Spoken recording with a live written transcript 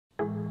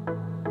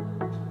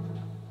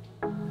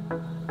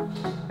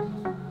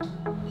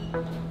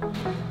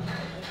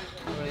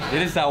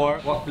This is our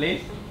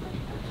workplace.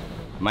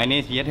 My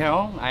name is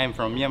Htet. I am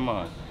from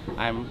Myanmar.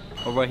 I'm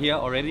over here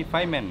already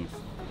 5 months.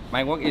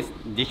 My work is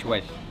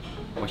dishwasher,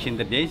 washing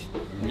the dish.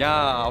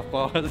 Yeah, of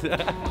course.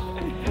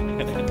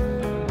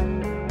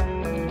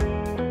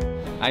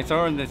 I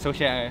saw on the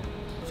social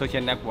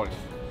networks.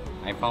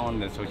 I found on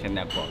the social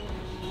network,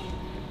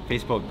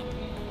 Facebook.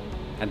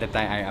 At the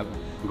time I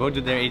go to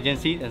their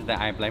agency and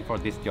I apply for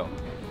this job.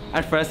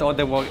 At first all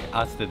the work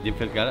is the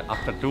difficult.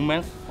 After 2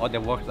 months all the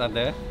works are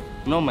the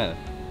normal.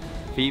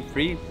 Fee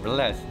free,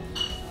 relax.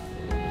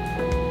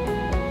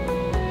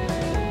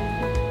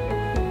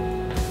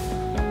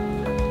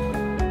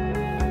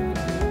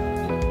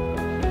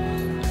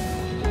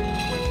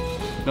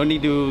 No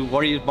need to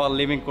worry about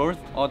living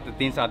costs. All the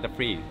things are the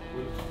free.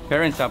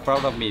 Parents are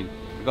proud of me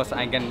because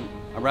I can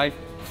arrive,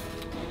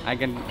 I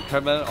can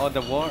travel all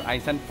the world. I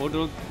send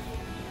photos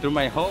to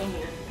my home.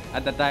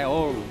 At the time,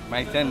 oh,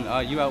 my son,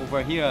 you are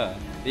over here.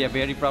 They are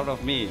very proud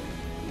of me.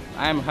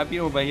 I am happy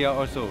over here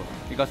also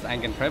because I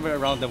can travel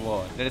around the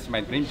world. That is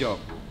my dream job.